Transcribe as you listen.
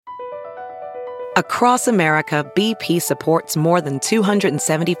Across America, BP supports more than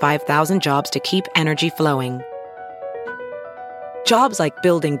 275,000 jobs to keep energy flowing. Jobs like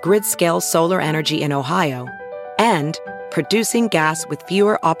building grid-scale solar energy in Ohio and producing gas with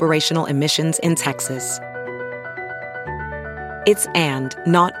fewer operational emissions in Texas. It's and,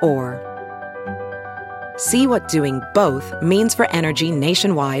 not or. See what doing both means for energy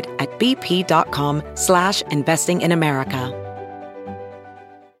nationwide at bp.com/investing in America.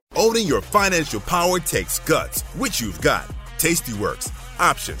 Owning your financial power takes guts, which you've got. Tastyworks,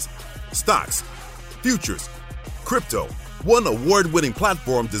 options, stocks, futures, crypto. One award-winning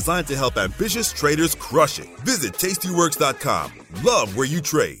platform designed to help ambitious traders crush it. Visit tastyworks.com. Love where you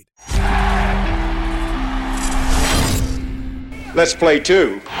trade. Let's play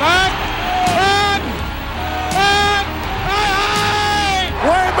two. Back!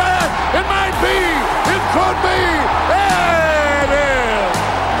 Way back! It might be! It could be! There it is!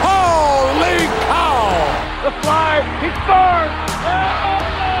 Holy cow! The fly! He scores!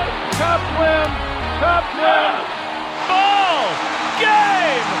 Cubs win! Cubs win! Ball!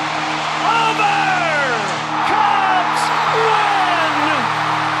 Game! Over! Cubs win!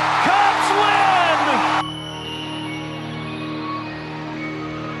 Cubs win!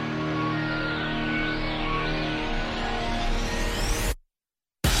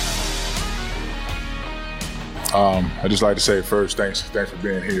 I'd just like to say first, thanks for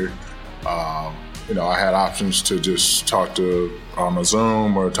being here. I had options to just talk to on a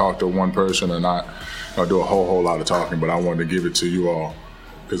Zoom or talk to one person or not do a whole lot of talking, but I wanted to give it to you all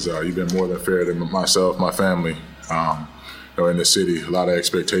because you've been more than fair to myself, my family, in the city. A lot of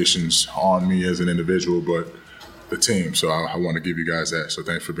expectations on me as an individual, but the team. So I want to give you guys that. So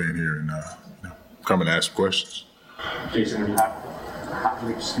thanks for being here and come and ask questions. Jason,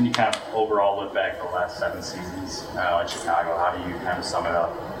 can you kind of overall look back at the last 7 seasons at Chicago? How do you kind of sum it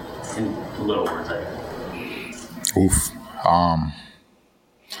up in little words, I guess? Oof.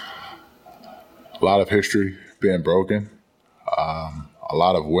 A lot of history being broken, a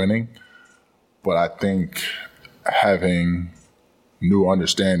lot of winning, but I think having new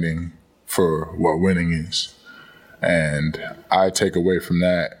understanding for what winning is. And I take away from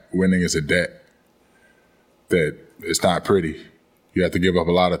that, winning is a debt that it's not pretty. You have to give up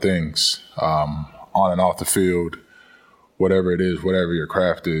a lot of things on and off the field, whatever it is, whatever your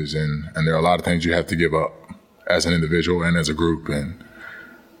craft is. And there are a lot of things you have to give up as an individual and as a group. And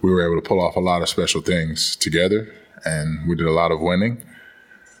we were able to pull off a lot of special things together, and we did a lot of winning.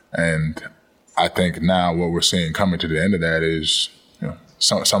 And I think now what we're seeing coming to the end of that is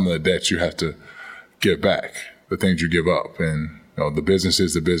some of the debts you have to give back, the things you give up. And the business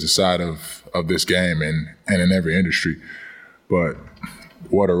is the business side of this game and in every industry. But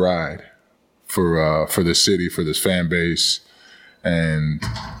what a ride for this city, for this fan base, and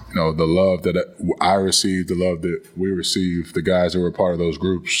the love that I received, the love that we received, the guys that were part of those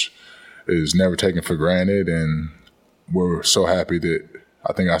groups is never taken for granted. And we're so happy that,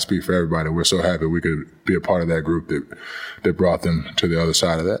 I think I speak for everybody, we're so happy we could be a part of that group that brought them to the other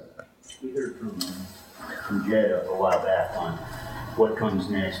side of that. We heard from Jed a while back on what comes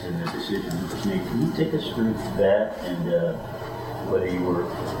next and the decision that was made. Can you take us through that and whether you were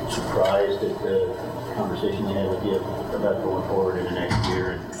surprised at the conversation they had with you about going forward in the next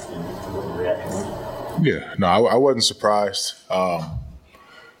year and what the reaction was? Yeah, no, I wasn't surprised.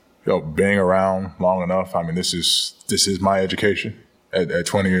 Being around long enough, I mean, this is my education at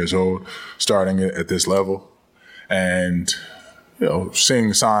 20 years old, starting at this level, and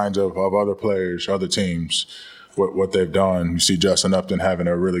seeing signs of other players, other teams, what they've done. You see Justin Upton having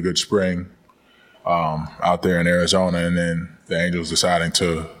a really good spring out there in Arizona, and then the Angels deciding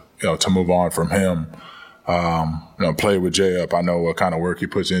to move on from him. Play with Jay Up. I know what kind of work he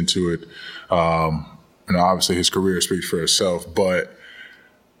puts into it. Obviously his career speaks for itself, but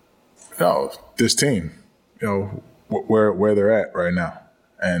this team, where they're at right now,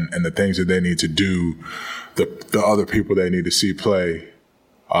 and the things that they need to do, the other people they need to see play,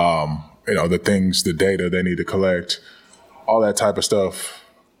 the things, the data they need to collect, all that type of stuff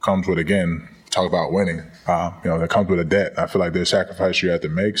comes with, again, talk about winning. That comes with a debt. I feel like there's a sacrifice you have to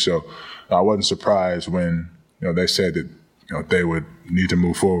make. So I wasn't surprised when they said that they would need to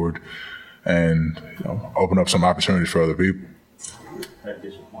move forward and open up some opportunities for other people. How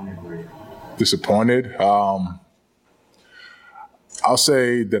disappointed were you? Disappointed? I'll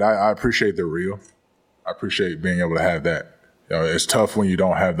say that I appreciate the real. I appreciate being able to have that. It's tough when you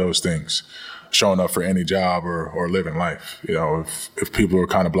don't have those things, showing up for any job or living life. If people are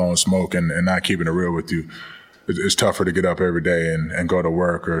kind of blowing smoke and not keeping it real with you, it's tougher to get up every day and go to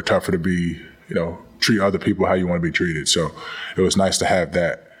work, or tougher to be, treat other people how you want to be treated. So it was nice to have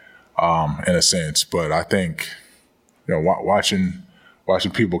that. in a sense. But I think, watching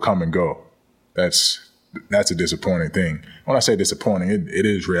people come and go, that's a disappointing thing. When I say disappointing, it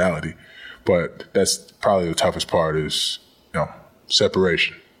is reality. But that's probably the toughest part is,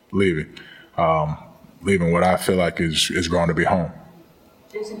 separation, leaving what I feel like is going to be home.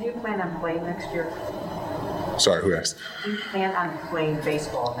 Jason, do you plan on playing next year? Sorry, who asked? Do you plan on playing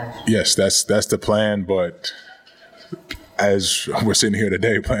baseball next year? Yes, that's the plan, but as we're sitting here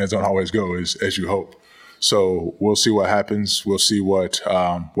today, plans don't always go as you hope. So we'll see what happens. We'll see what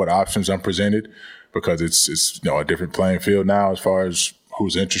options I'm presented, because it's a different playing field now as far as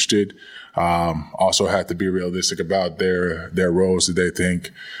who's interested. Also have to be realistic about their roles that they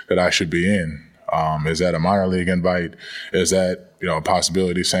think that I should be in. Is that a minor league invite? Is that, a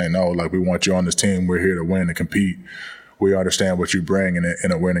possibility saying, no, like, we want you on this team. We're here to win and compete. We understand what you bring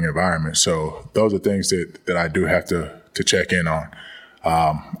in a winning environment. So those are things that I do have to check in on.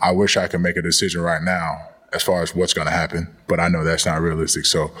 I wish I could make a decision right now as far as what's going to happen, but I know that's not realistic.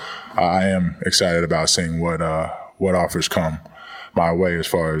 So I am excited about seeing what offers come my way as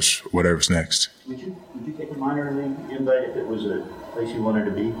far as whatever's next. Would you take a minor league invite if it was a place you wanted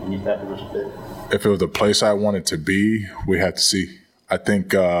to be and you thought there was a fit? If it was the place I wanted to be, we have to see. I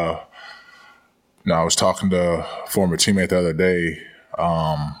think, I was talking to a former teammate the other day,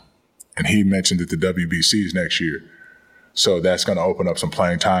 and he mentioned that the WBC is next year. So that's going to open up some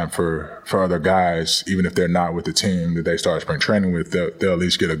playing time for other guys, even if they're not with the team that they start spring training with, they'll at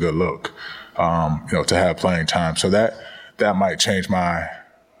least get a good look, to have playing time. So that might change my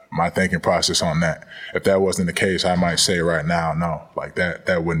thinking process on that. If that wasn't the case, I might say right now, no, like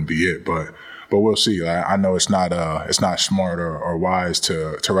that wouldn't be it. But we'll see. I know it's not smart or wise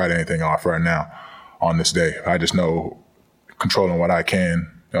to write anything off right now on this day. I just know, controlling what I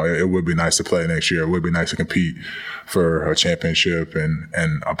can, it would be nice to play next year. It would be nice to compete for a championship and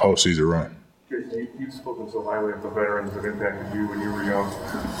a postseason run. Jason, you've spoken so highly of the veterans that impacted you when you were young.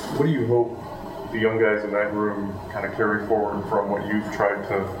 What do you hope the young guys in that room kind of carry forward from what you've tried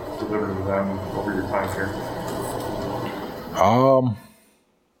to deliver to them over your time here?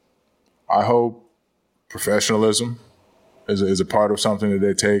 I hope professionalism is a part of something that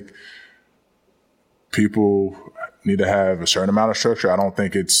they take. People need to have a certain amount of structure. I don't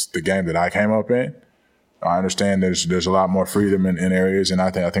think it's the game that I came up in. I understand there's a lot more freedom in areas, and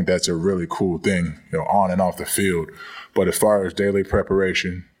I think that's a really cool thing, on and off the field. But as far as daily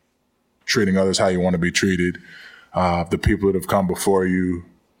preparation, treating others how you want to be treated, the people that have come before you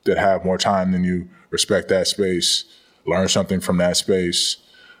that have more time than you, respect that space, learn something from that space,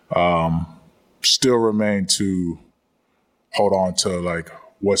 still remain to hold on to, like,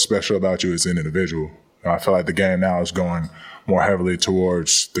 what's special about you as an individual. I feel like the game now is going more heavily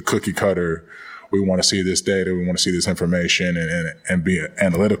towards the cookie cutter. We want to see this data, we want to see this information and be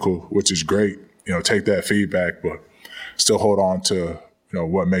analytical, which is great. Take that feedback, but still hold on to,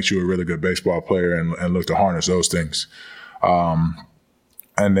 what makes you a really good baseball player and look to harness those things.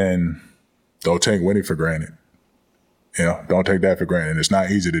 And then don't take winning for granted. Don't take that for granted. It's not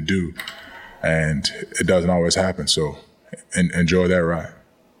easy to do, and it doesn't always happen. So enjoy that ride.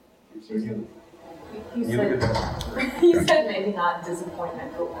 You said maybe not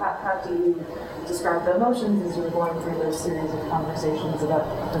disappointment, but how do you describe the emotions as you're going through those series of conversations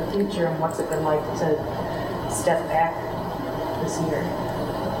about the future, and what's it been like to step back this year?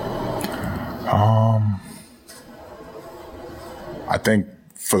 I think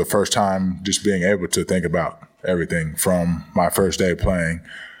for the first time, just being able to think about everything from my first day playing,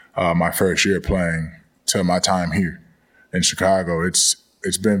 my first year playing, to my time here in Chicago, it's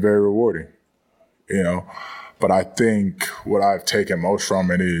been very rewarding. But I think what I've taken most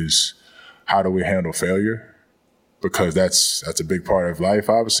from it is, how do we handle failure? Because that's a big part of life,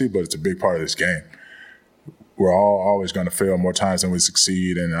 obviously, but it's a big part of this game. We're all always going to fail more times than we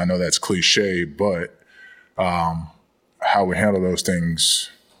succeed, and I know that's cliche, but how we handle those things,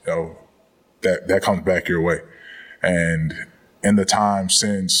 that comes back your way. And in the time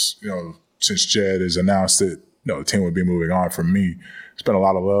since Jed has announced that the team would be moving on from me, it's been a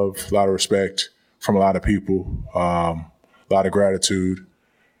lot of love, a lot of respect from a lot of people, a lot of gratitude.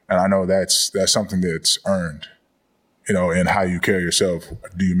 And I know that's something that's earned, in how you carry yourself.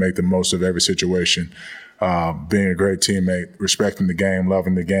 Do you make the most of every situation? Being a great teammate, respecting the game,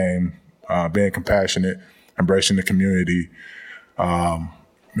 loving the game, being compassionate, embracing the community,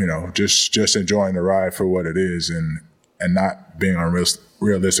 just enjoying the ride for what it is and not being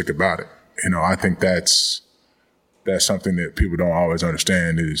unrealistic about it. I think that's something that people don't always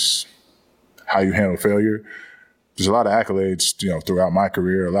understand, is how you handle failure. There's a lot of accolades, throughout my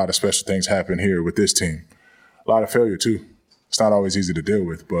career. A lot of special things happen here with this team. A lot of failure too. It's not always easy to deal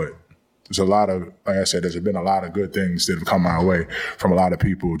with, but there's a lot of, like I said, there's been a lot of good things that have come my way from a lot of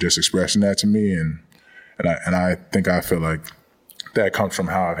people just expressing that to me, and I think I feel like that comes from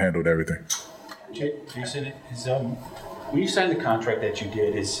how I've handled everything. Jason, when you signed the contract that you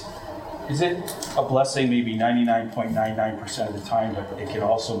did, is it a blessing maybe 99.99% of the time, but it can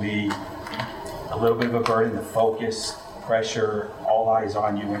also be a little bit of a burden, the focus, pressure, all eyes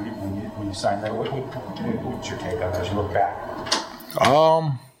on you when you sign that? What's your take on that as you look back?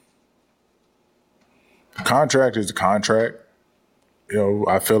 Contract is a contract.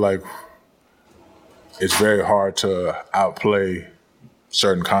 I feel like it's very hard to outplay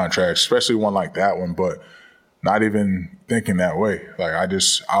certain contracts, especially one like that one, but not even thinking that way. Like, I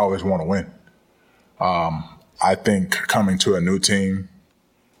always want to win. I think coming to a new team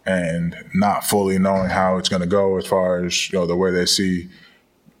and not fully knowing how it's going to go as far as, the way they see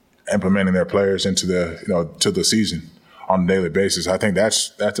implementing their players into to the season on a daily basis, I think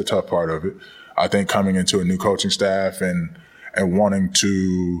that's a tough part of it. I think coming into a new coaching staff and wanting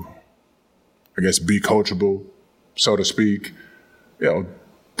to, I guess, be coachable, so to speak,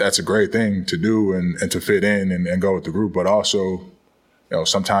 that's a great thing to do and to fit in and go with the group. But also,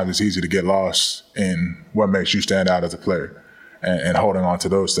 sometimes it's easy to get lost in what makes you stand out as a player and holding on to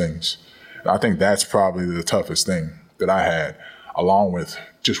those things. I think that's probably the toughest thing that I had, along with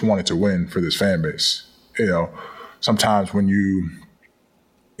just wanting to win for this fan base. Sometimes when you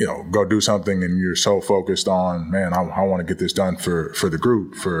go do something and you're so focused on, man, I want to get this done for the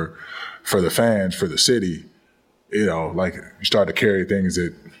group, for the fans, for the city, like you start to carry things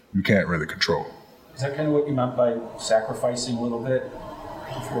that you can't really control. Is that kind of what you meant by sacrificing a little bit?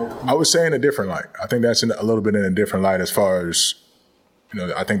 I would say in a different light. I think that's a little bit in a different light as far as,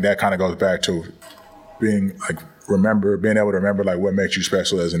 I think that kind of goes back to being able to remember like what makes you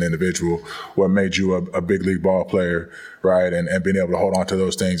special as an individual, what made you a big league ball player, right? And being able to hold on to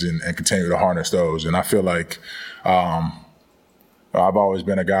those things and continue to harness those. And I feel like I've always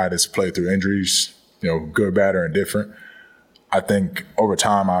been a guy that's played through injuries, good, bad, or indifferent. I think over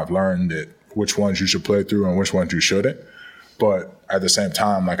time I've learned that which ones you should play through and which ones you shouldn't. But at the same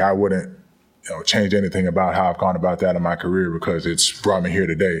time, like, I wouldn't change anything about how I've gone about that in my career because it's brought me here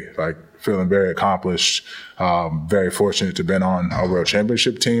today. Like, feeling very accomplished, very fortunate to have been on a world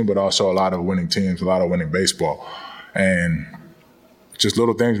championship team, but also a lot of winning teams, a lot of winning baseball. And just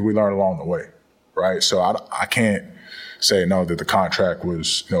little things we learn along the way, right? So I can't say no that the contract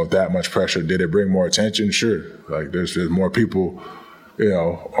was, that much pressure. Did it bring more attention? Sure. Like, there's more people,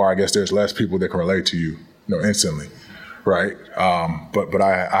 or I guess there's less people that can relate to you, instantly. Right. But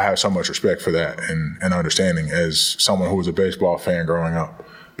I have so much respect for that and understanding as someone who was a baseball fan growing up,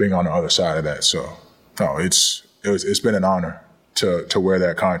 being on the other side of that. So, no, it's been an honor to wear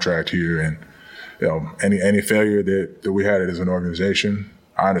that contract here. And, any failure that we had as an organization,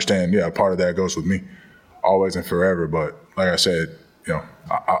 I understand, part of that goes with me always and forever. But like I said,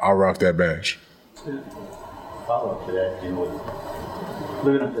 I'll rock that badge. To follow up to that,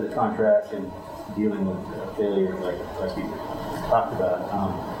 living up to the contract and dealing with failure like you talked about,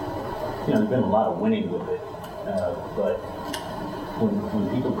 there's been a lot of winning with it, but when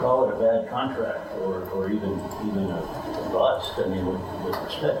people call it a bad contract or even a bust, I mean, with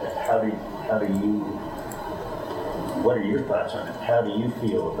respect, what are your thoughts on it? How do you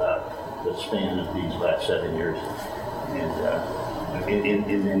feel about the span of these last 7 years and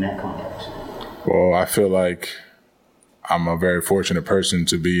in that context? Well, I feel like I'm a very fortunate person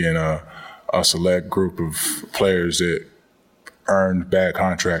to be in a select group of players that earned bad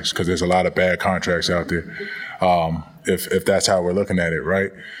contracts, because there's a lot of bad contracts out there, if that's how we're looking at it,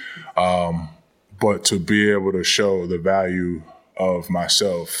 right? But to be able to show the value of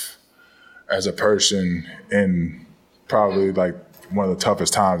myself as a person in probably like one of the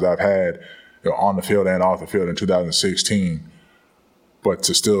toughest times I've had on the field and off the field in 2016, but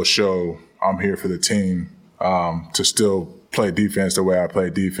to still show I'm here for the team, to still play defense the way I play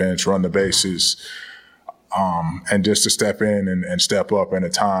defense, run the bases, and just to step in and step up in a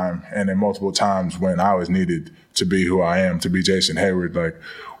time and in multiple times when I was needed to be who I am, to be Jason Heyward, like,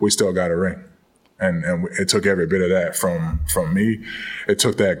 we still got a ring. And it took every bit of that from me. It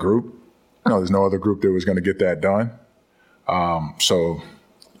took that group. There's no other group that was going to get that done. So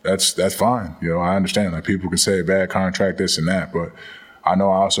that's fine. I understand. Like, people can say bad contract, this and that, but I know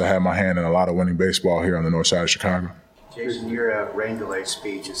I also had my hand in a lot of winning baseball here on the north side of Chicago. Jason, your rain delay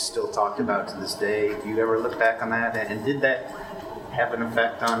speech is still talked about to this day. Do you ever look back on that? And did that have an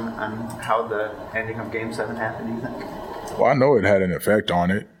effect on how the ending of Game 7 happened, do you think? Well, I know it had an effect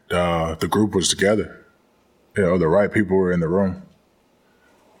on it. The group was together. The right people were in the room.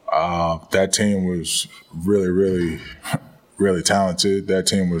 That team was really, really, really talented. That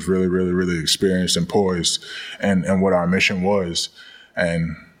team was really, really, really experienced and poised and what our mission was.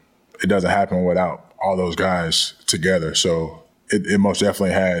 And it doesn't happen without all those guys together. So it most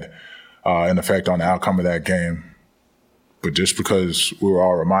definitely had an effect on the outcome of that game. But just because we were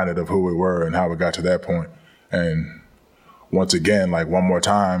all reminded of who we were and how we got to that point. And once again, like one more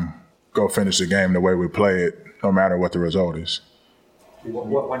time, go finish the game the way we play it, no matter what the result is.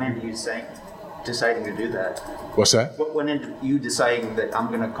 What went into you deciding to do that? What's that? What went into you deciding that I'm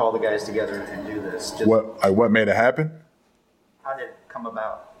going to call the guys together and do this? What made it happen? How did it come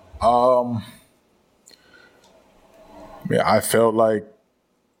about? Yeah, I felt like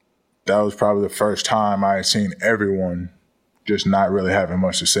that was probably the first time I had seen everyone just not really having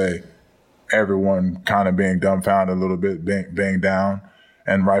much to say. Everyone kind of being dumbfounded a little bit, being down,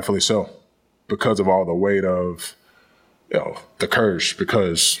 and rightfully so, because of all the weight of the curse,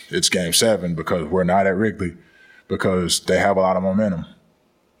 because it's Game 7, because we're not at Wrigley, because they have a lot of momentum.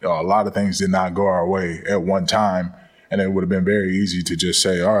 A lot of things did not go our way at one time, and it would have been very easy to just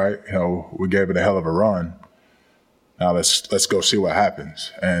say, all right, we gave it a hell of a run. Now let's go see what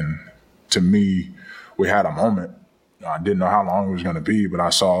happens. And to me, we had a moment. I didn't know how long it was going to be, but I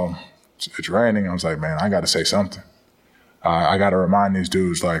saw it's raining. I was like, man, I got to say something. I got to remind these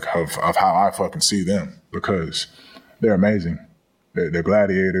dudes of how I fucking see them, because they're amazing. They're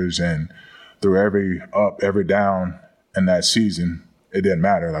gladiators, and through every up, every down in that season, it didn't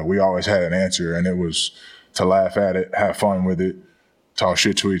matter. Like, we always had an answer, and it was to laugh at it, have fun with it, talk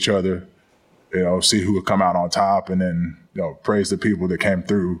shit to each other, see who would come out on top, and then praise the people that came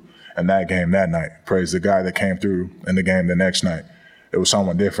through in that game that night. Praise the guy that came through in the game the next night. It was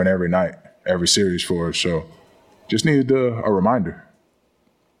someone different every night, every series for us. So just needed a reminder.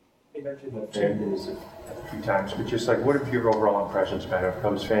 You mentioned the fan base a few times, but just what have your overall impressions been of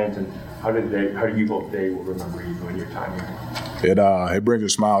Cubs fans, and how do you hope they will remember you in your time here? It brings a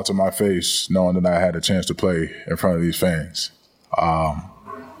smile to my face knowing that I had a chance to play in front of these fans.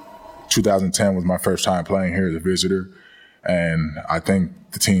 2010 was my first time playing here as a visitor, and I think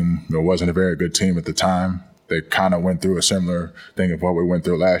the team wasn't a very good team at the time. They kind of went through a similar thing of what we went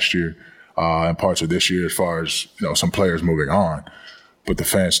through last year and parts of this year as far as some players moving on. But the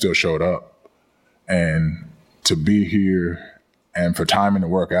fans still showed up. And to be here and for timing to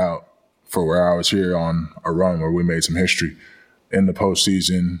work out for where I was here on a run where we made some history in the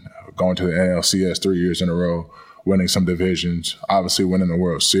postseason, going to the NLCS 3 years in a row, winning some divisions, obviously winning the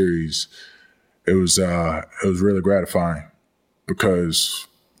World Series, it was really gratifying, because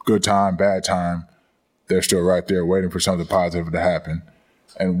good time, bad time, they're still right there waiting for something positive to happen.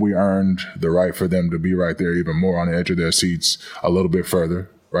 And we earned the right for them to be right there even more on the edge of their seats a little bit further,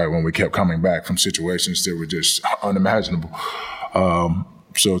 right, when we kept coming back from situations that were just unimaginable.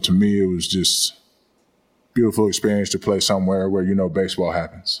 So to me, it was just a beautiful experience to play somewhere where baseball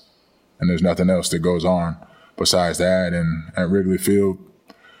happens. And there's nothing else that goes on besides that. And at Wrigley Field,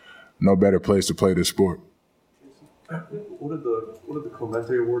 no better place to play this sport. What did the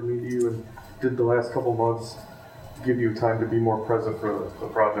Clemente Award mean to you, and did the last couple months give you time to be more present for the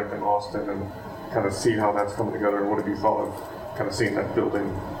project in Austin and kind of see how that's coming together, and what have you thought of kind of seeing that building?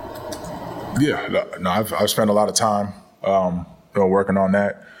 Yeah, I've spent a lot of time working on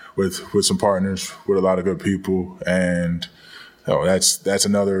that with some partners, with a lot of good people, and that's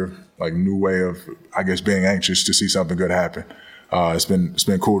another new way of, I guess, being anxious to see something good happen. It's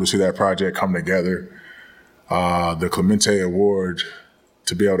been cool to see that project come together. The Clemente Award,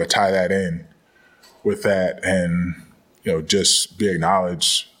 to be able to tie that in with that and just be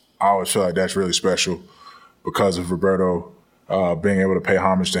acknowledged, I always feel like that's really special because of Roberto, being able to pay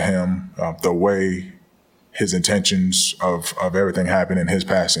homage to him, the way his intentions of everything happened in his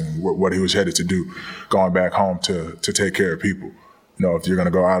passing, what he was headed to do, going back home to take care of people. If you're going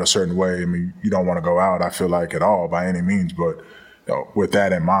to go out a certain way, you don't want to go out, I feel like, at all by any means, but with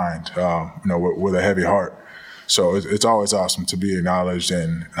that in mind, with a heavy heart. So it's always awesome to be acknowledged,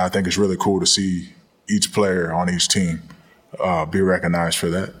 and I think it's really cool to see each player on each team be recognized for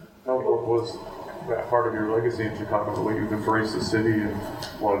that. How was that part of your legacy in Chicago, the way you've embraced the city and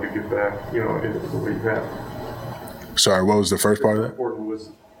wanted to give back, in the way you have? Sorry, what was the first part of that? How important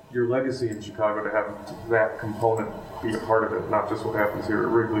was your legacy in Chicago to have that component be a part of it, not just what happens here at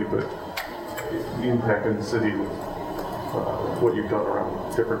Wrigley, but the impact in the city with what you've done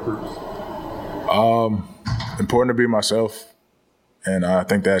around different groups? Important to be myself, and I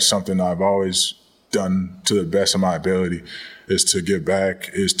think that's something I've always done to the best of my ability, is to give back,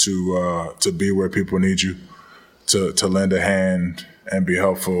 is to be where people need you, to lend a hand and be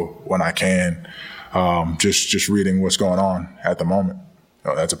helpful when I can. Just reading what's going on at the moment.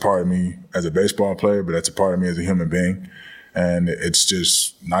 That's a part of me as a baseball player, but that's a part of me as a human being. And it's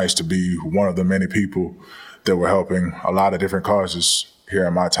just nice to be one of the many people that were helping a lot of different causes here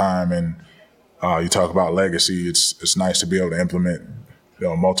in my time. And you talk about legacy. It's nice to be able to implement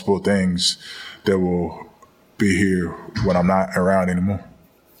multiple things that will be here when I'm not around anymore.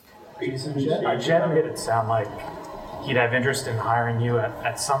 Jen made it sound like he'd have interest in hiring you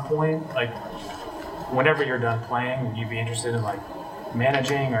at some point. Like, whenever you're done playing, would you be interested in like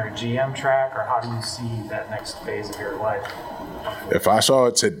managing or a GM track, or how do you see that next phase of your life? If I saw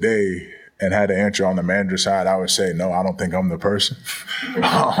it today and had to enter on the manager side, I would say no, I don't think I'm the person.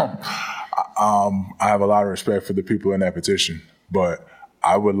 I have a lot of respect for the people in that position, but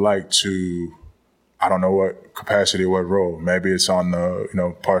I would like to, I don't know what capacity, what role. Maybe it's on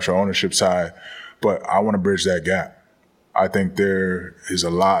the partial ownership side, but I want to bridge that gap. I think there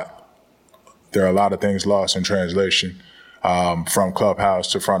are a lot of things lost in translation, from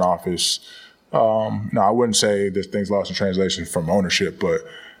clubhouse to front office. I wouldn't say there's things lost in translation from ownership, but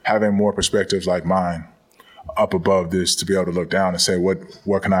having more perspectives like mine up above this to be able to look down and say,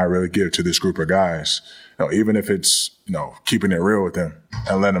 what can I really give to this group of guys? Even if it's, keeping it real with them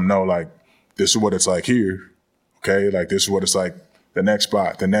and letting them know, like, this is what it's like here, okay? Like, this is what it's like the next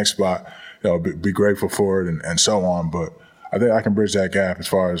spot, be grateful for it and so on. But I think I can bridge that gap as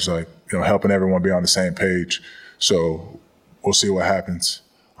far as, like, helping everyone be on the same page. So we'll see what happens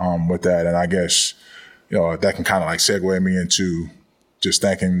with that. And I guess, that can kind of like segue me into just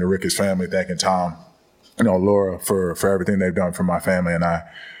thanking the Ricketts family, thanking Tom, Laura for everything they've done for my family. And I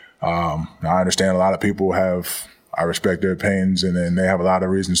understand a lot of people I respect their opinions, and then they have a lot of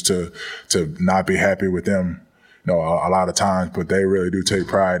reasons to not be happy with them, a lot of times, but they really do take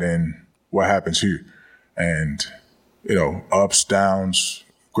pride in what happens here. And, ups, downs,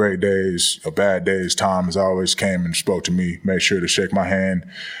 great days, bad days, Tom has always came and spoke to me, made sure to shake my hand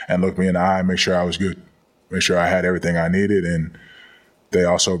and look me in the eye, make sure I was good, make sure I had everything I needed. And they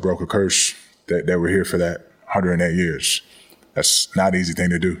also broke a curse that they were here for that 108 years. That's not an easy thing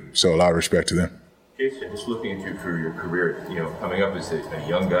to do. So a lot of respect to them. Jason, just looking at you for your career, coming up as a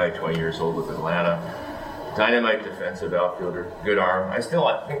young guy, 20 years old with Atlanta, dynamite defensive outfielder, good arm. I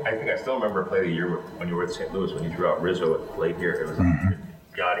think I still remember playing the year when you were at St. Louis when you drew out Rizzo at the plate here. It was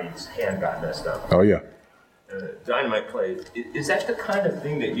Gotti's hand got messed up. Oh yeah. Dynamite play. Is that the kind of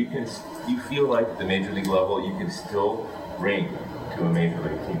thing that you feel like at the major league level you can still bring to a major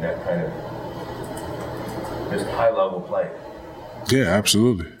league team? That kind of just high level play. Yeah,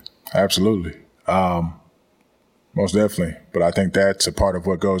 absolutely. Most definitely. But I think that's a part of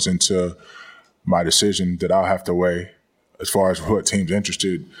what goes into my decision that I'll have to weigh as far as what team's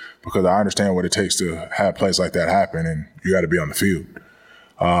interested, because I understand what it takes to have plays like that happen, and you got to be on the field.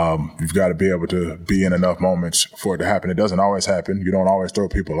 You've got to be able to be in enough moments for it to happen. It doesn't always happen. You don't always throw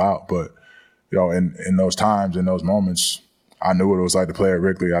people out, but in those times, in those moments, I knew what it was like to play at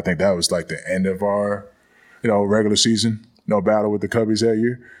Wrigley. I think that was like the end of our, regular season, battle with the Cubbies that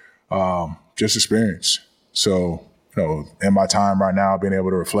year. Just experience. So, in my time right now, being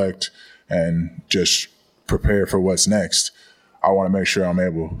able to reflect and just prepare for what's next, I want to make sure I'm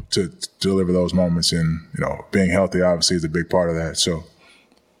able to deliver those moments. And, being healthy obviously is a big part of that. So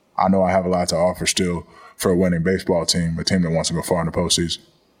I know I have a lot to offer still for a winning baseball team, a team that wants to go far in the postseason.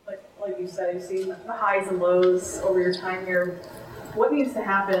 Like you said, you've seen the highs and lows over your time here. What needs to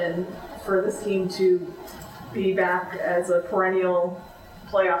happen for this team to be back as a perennial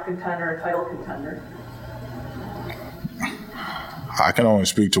playoff contender, a title contender? I can only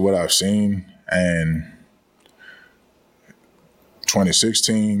speak to what I've seen, and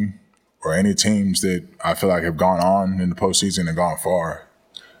 2016 or any teams that I feel like have gone on in the postseason and gone far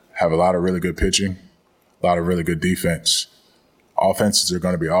have a lot of really good pitching, a lot of really good defense. Offenses are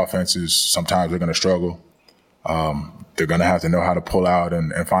going to be offenses. Sometimes they're going to struggle. They're going to have to know how to pull out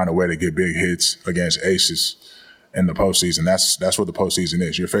and find a way to get big hits against aces in the postseason. That's what the postseason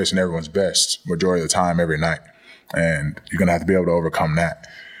is. You're facing everyone's best majority of the time every night, and you're going to have to be able to overcome that.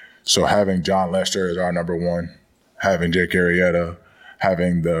 So having John Lester as our number one, having Jake Arrieta,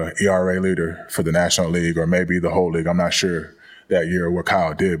 having the ERA leader for the National League, or maybe the whole league, I'm not sure that year what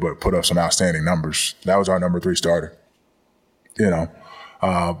Kyle did, but put up some outstanding numbers. That was our number 3 starter.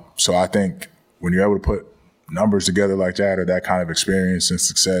 So I think when you're able to put numbers together like that, or that kind of experience and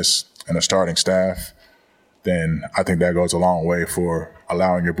success in a starting staff, then I think that goes a long way for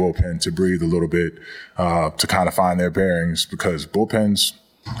allowing your bullpen to breathe a little bit, to kind of find their bearings, because bullpens,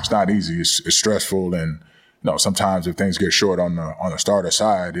 it's not easy. It's stressful, and sometimes if things get short on the starter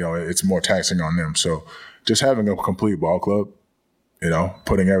side, it's more taxing on them. So just having a complete ball club,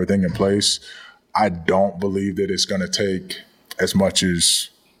 putting everything in place, I don't believe that it's going to take as much as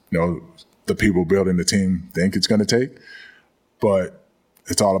the people building the team think it's going to take. but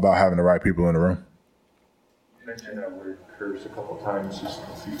it's all about having the right people in the room. You mentioned that word curse a couple of times. Just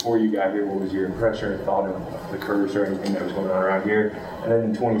before you got here, what was your impression or thought of the curse or anything that was going on around here? And then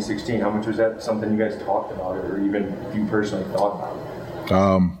in 2016, how much was that something you guys talked about or even you personally thought about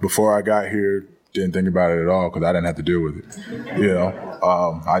it? Before I got here, didn't think about it at all because I didn't have to deal with it. You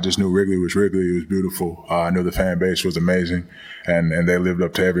know, I just knew Wrigley was Wrigley. It was beautiful. I knew the fan base was amazing, and they lived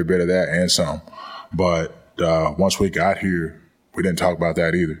up to every bit of that and some. But once we got here, we didn't talk about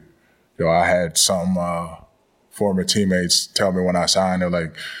that either. You know, I had some former teammates tell me when I signed, they're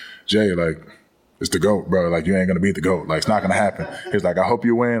like, Jay, like, it's the GOAT, bro. Like, you ain't going to beat the GOAT. Like, it's not going to happen. He's like, I hope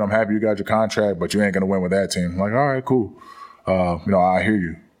you win. I'm happy you got your contract, but you ain't going to win with that team. I'm like, all right, cool. You know, I hear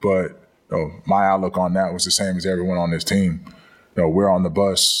you. But you know, my outlook on that was the same as everyone on this team. You know, we're on the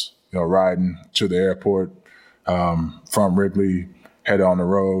bus, you know, riding to the airport from Wrigley, headed on the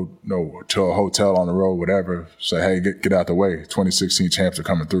road, you know, to a hotel on the road, whatever. Say, hey, get out the way. 2016 champs are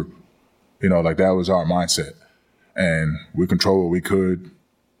coming through. You know, like that was our mindset. And we controlled what we could.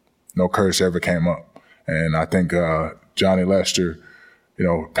 No curse ever came up. And I think Johnny Lester, you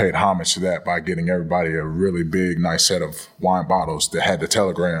know, paid homage to that by getting everybody a really big, nice set of wine bottles that had the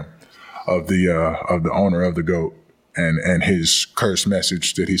telegram of the owner of the GOAT and his curse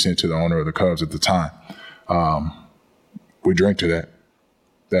message that he sent to the owner of the Cubs at the time. We drank to that.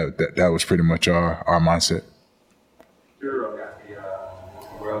 That was pretty much our mindset. Bureau got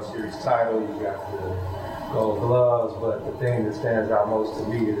the World Series title, you got the Gold Gloves, but the thing that stands out most to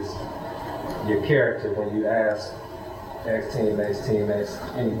me is your character. When you ask ex-teammates,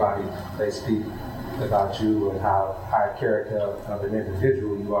 anybody, they speak about you and how high character of an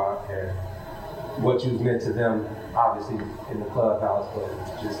individual you are and what you've meant to them, obviously in the clubhouse,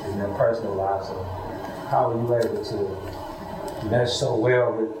 but just in their personal lives. So how are you able to mesh so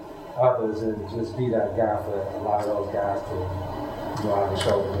well with others and just be that guy for a lot of those guys to go out and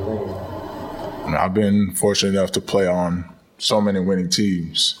show the lean? I've been fortunate enough to play on so many winning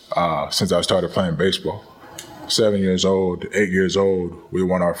teams since I started playing baseball. 7 years old, 8 years old, we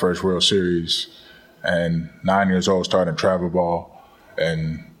won our first World Series, and 9 years old starting travel ball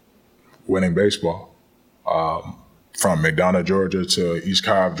and winning baseball. From McDonough, Georgia to East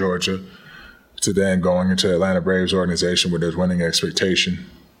Cobb, Georgia, to then going into the Atlanta Braves organization where there's winning expectation,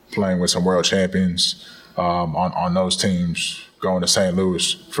 playing with some world champions on those teams, going to St.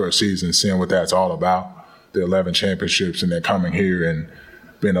 Louis for a season, seeing what that's all about, the 11 championships, and then coming here and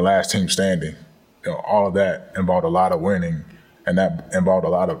being the last team standing. You know, all of that involved a lot of winning, and that involved a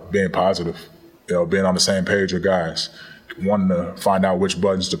lot of being positive, you know, being on the same page with guys, wanting to find out which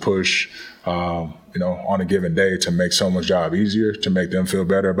buttons to push, you know, on a given day to make someone's job easier, to make them feel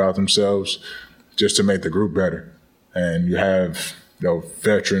better about themselves, just to make the group better. And you have, you know,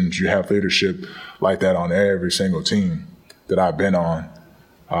 veterans, you have leadership like that on every single team that I've been on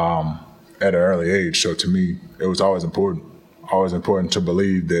at an early age. So to me, it was always important to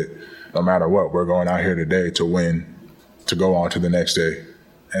believe that no matter what, we're going out here today to win, to go on to the next day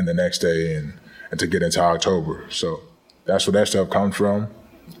and the next day and to get into October. So that's where that stuff comes from.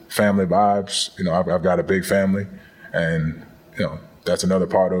 Family vibes. You know, I've got a big family, and, you know, that's another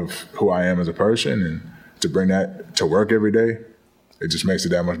part of who I am as a person. And to bring that to work every day, it just makes it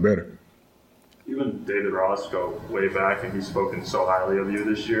that much better. Even David Ross go way back, and he's spoken so highly of you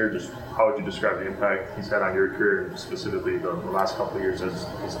this year. Just how would you describe the impact he's had on your career, specifically the last couple of years as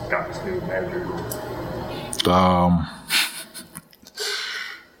he's got this new manager?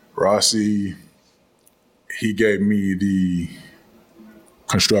 Rossi, he gave me the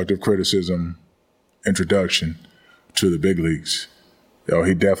constructive criticism introduction to the big leagues. You know,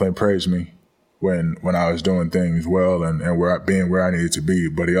 he definitely praised me when I was doing things well and being where I needed to be.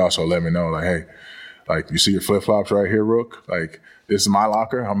 But he also let me know, like, hey, like, you see your flip-flops right here, Rook? Like, this is my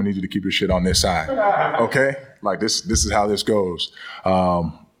locker. I'm gonna need you to keep your shit on this side, okay? Like, this is how this goes.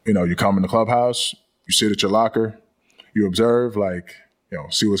 You know, you come in the clubhouse, you sit at your locker, you observe, like, you know,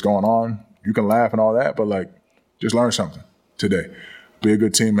 see what's going on. You can laugh and all that, but, like, just learn something today. Be a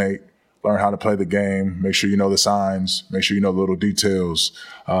good teammate. Learn how to play the game. Make sure you know the signs. Make sure you know the little details,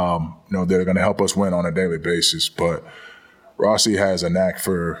 you know, that are going to help us win on a daily basis. But Rossi has a knack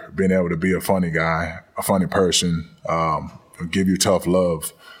for being able to be a funny guy, a funny person, give you tough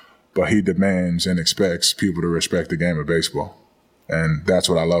love. But he demands and expects people to respect the game of baseball. And that's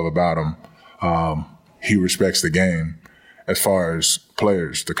what I love about him. He respects the game as far as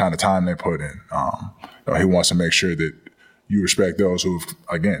players, the kind of time they put in. You know, he wants to make sure that you respect those who've,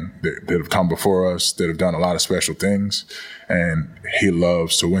 again, that have come before us, that have done a lot of special things, and he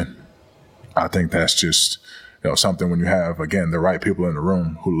loves to win. I think that's just something when you have, again, the right people in the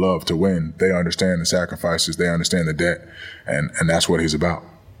room who love to win. They understand the sacrifices, they understand the debt, and that's what he's about.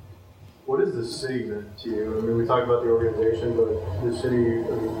 What does the city mean to you? I mean, we talk about the organization, but the city, I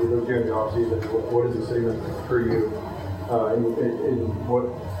mean, we lived here in the offseason. What does the city mean for you? And what,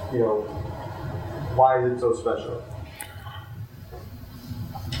 why is it so special?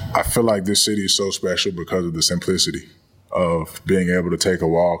 I feel like this city is so special because of the simplicity of being able to take a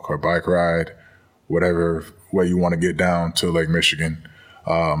walk or bike ride, whatever way you want to get down to Lake Michigan,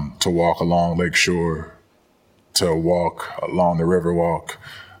 to walk along Lake Shore, to walk along the Riverwalk.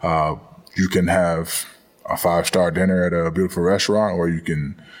 You can have a 5-star dinner at a beautiful restaurant, or you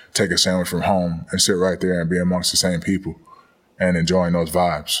can take a sandwich from home and sit right there and be amongst the same people and enjoying those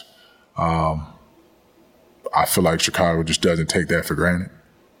vibes. I feel like Chicago just doesn't take that for granted.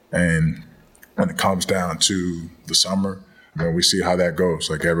 And when it comes down to the summer, I mean, we see how that goes.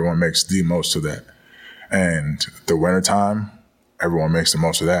 Like, everyone makes the most of that. And the wintertime, everyone makes the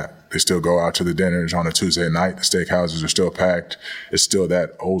most of that. They still go out to the dinners on a Tuesday night. The steakhouses are still packed. It's still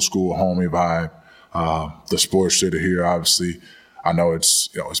that old school homey vibe. The sports city here, obviously, I know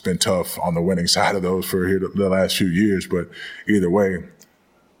it's been tough on the winning side of those for here the last few years, but either way,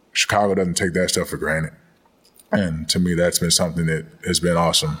 Chicago doesn't take that stuff for granted. And to me, that's been something that has been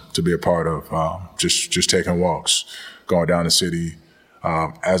awesome to be a part of. Just taking walks, going down the city.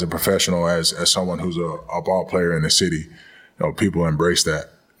 As a professional, as someone who's a ball player in the city, people embrace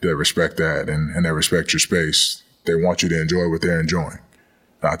that. They respect that, and they respect your space. They want you to enjoy what they're enjoying.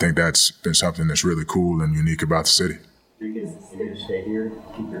 I think that's been something that's really cool and unique about the city. You're going to stay here,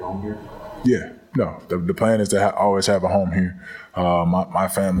 keep your home here? Yeah, no. The plan is to always have a home here. My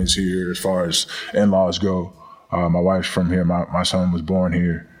family's here as far as in-laws go. My wife's from here. My son was born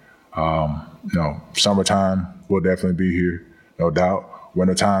here. Summertime, we'll definitely be here, no doubt.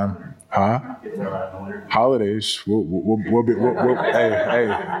 Wintertime, holidays, we'll be.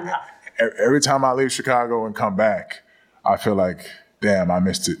 Hey. Every time I leave Chicago and come back, I feel like, damn, I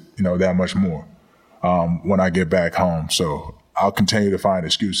missed it, that much more when I get back home. So I'll continue to find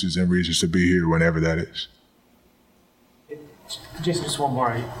excuses and reasons to be here whenever that is. Just one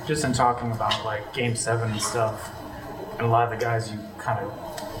more. Just in talking about like Game 7 and stuff, and a lot of the guys you kind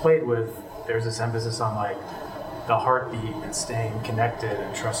of played with, there's this emphasis on like the heartbeat and staying connected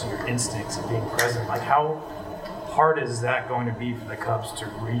and trusting your instincts and being present. Like, how hard is that going to be for the Cubs to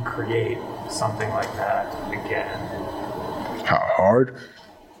recreate something like that again? How hard?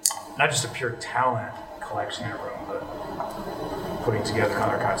 Not just a pure talent collection in a room, but putting together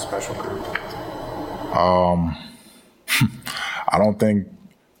another kind of special group. I don't think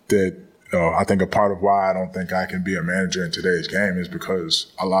that, I think a part of why I don't think I can be a manager in today's game is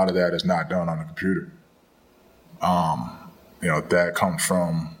because a lot of that is not done on the computer. That comes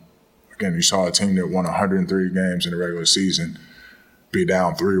from, again, you saw a team that won 103 games in the regular season be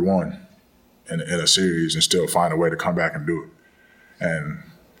down 3-1 in a series and still find a way to come back and do it. And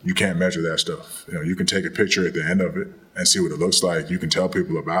you can't measure that stuff. You can take a picture at the end of it and see what it looks like. You can tell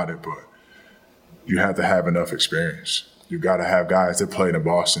people about it, but you have to have enough experience. You got to have guys that played in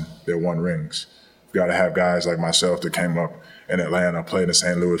Boston that won rings. You got to have guys like myself that came up in Atlanta, played in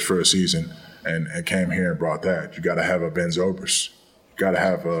St. Louis for a season, and came here and brought that. You got to have a Ben Zobrist. You got to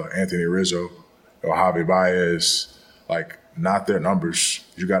have Anthony Rizzo or Javi Baez. Like, not their numbers.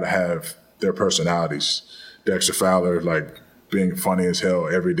 You got to have their personalities. Dexter Fowler, like, being funny as hell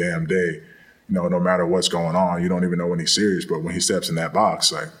every damn day. No matter what's going on, you don't even know when he's serious, but when he steps in that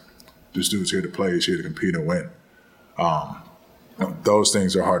box, like, this dude's here to play, he's here to compete and win. Those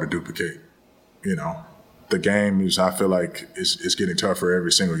things are hard to duplicate. The game is, I feel like, it's getting tougher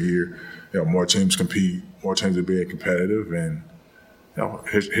every single year. More teams compete, more teams are being competitive, and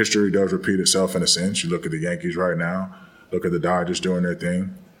history does repeat itself in a sense. You look at the Yankees right now, look at the Dodgers doing their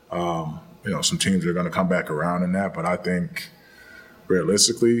thing. Some teams are going to come back around in that, but I think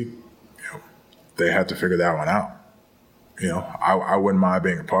realistically, they have to figure that one out. I wouldn't mind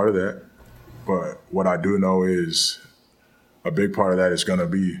being a part of that, but what I do know is a big part of that is going to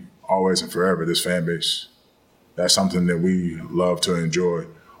be always and forever this fan base. That's something that we love to enjoy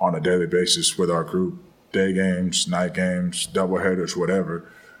on a daily basis with our group. Day games, night games, doubleheaders, whatever.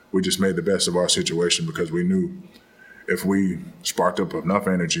 We just made the best of our situation because we knew if we sparked up enough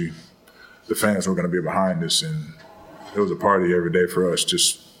energy, the fans were going to be behind us, and it was a party every day for us,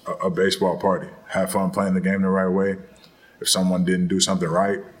 just a baseball party. Have fun playing the game the right way. If someone didn't do something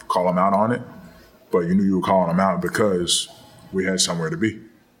right, call them out on it, but you knew you were calling them out because we had somewhere to be.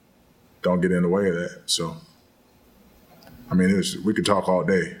 Don't get in the way of that. So, we could talk all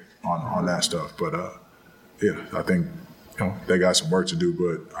day on that stuff, but I think they got some work to do,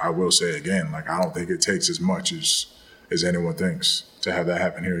 but I will say again, like, I don't think it takes as much as anyone thinks to have that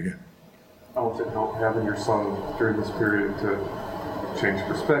happen here again. How was it help having your son during this period to change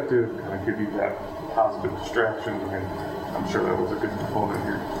perspective, kind of give you that positive distraction? And I'm sure that was a good component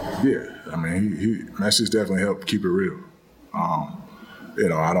here. Yeah, I mean, Messi's definitely helped keep it real.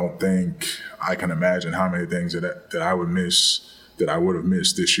 I don't think I can imagine how many things that I would miss, that I would have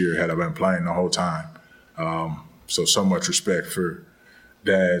missed this year had I been playing the whole time. So much respect for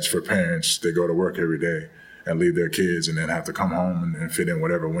dads, for parents that go to work every day and leave their kids and then have to come home and fit in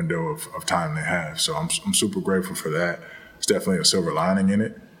whatever window of time they have. So I'm super grateful for that. It's definitely a silver lining in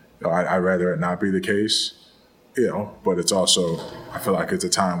it. I'd rather it not be the case, but it's also, I feel like it's a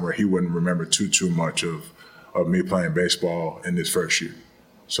time where he wouldn't remember too much of me playing baseball in this first year.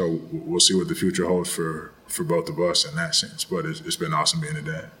 So we'll see what the future holds for both of us in that sense. But it's been awesome being a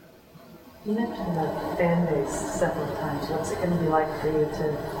dad. You mentioned the fan base several times. What's it going to be like for you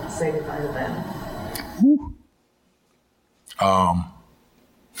to say goodbye to them?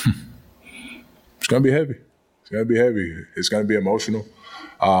 It's going to be heavy. It's going to be emotional.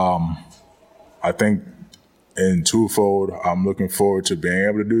 I think in twofold, I'm looking forward to being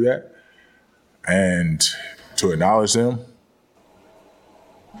able to do that and to acknowledge them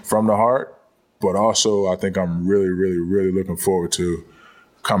from the heart. But also, I think I'm really, really, really looking forward to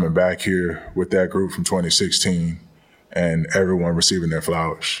coming back here with that group from 2016 and everyone receiving their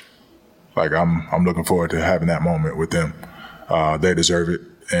flowers. Like, I'm looking forward to having that moment with them. They deserve it.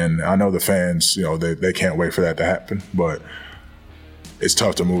 And I know the fans, they can't wait for that to happen, but it's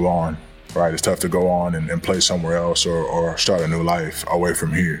tough to move on, right? It's tough to go on and play somewhere else or start a new life away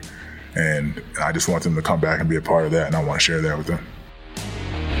from here. And I just want them to come back and be a part of that, and I want to share that with them.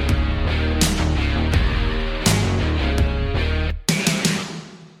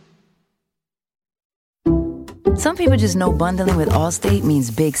 Some people just know bundling with Allstate means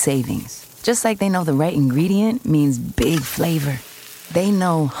big savings. Just like they know the right ingredient means big flavor. They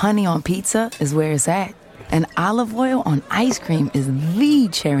know honey on pizza is where it's at. And olive oil on ice cream is the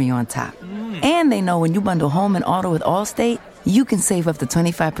cherry on top. And they know when you bundle home and auto with Allstate, you can save up to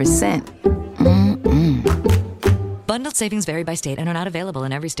 25%. Bundled savings vary by state and are not available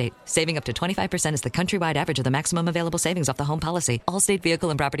in every state. Saving up to 25% is the countrywide average of the maximum available savings off the home policy. Allstate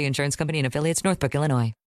Vehicle and Property Insurance Company and Affiliates, Northbrook, Illinois.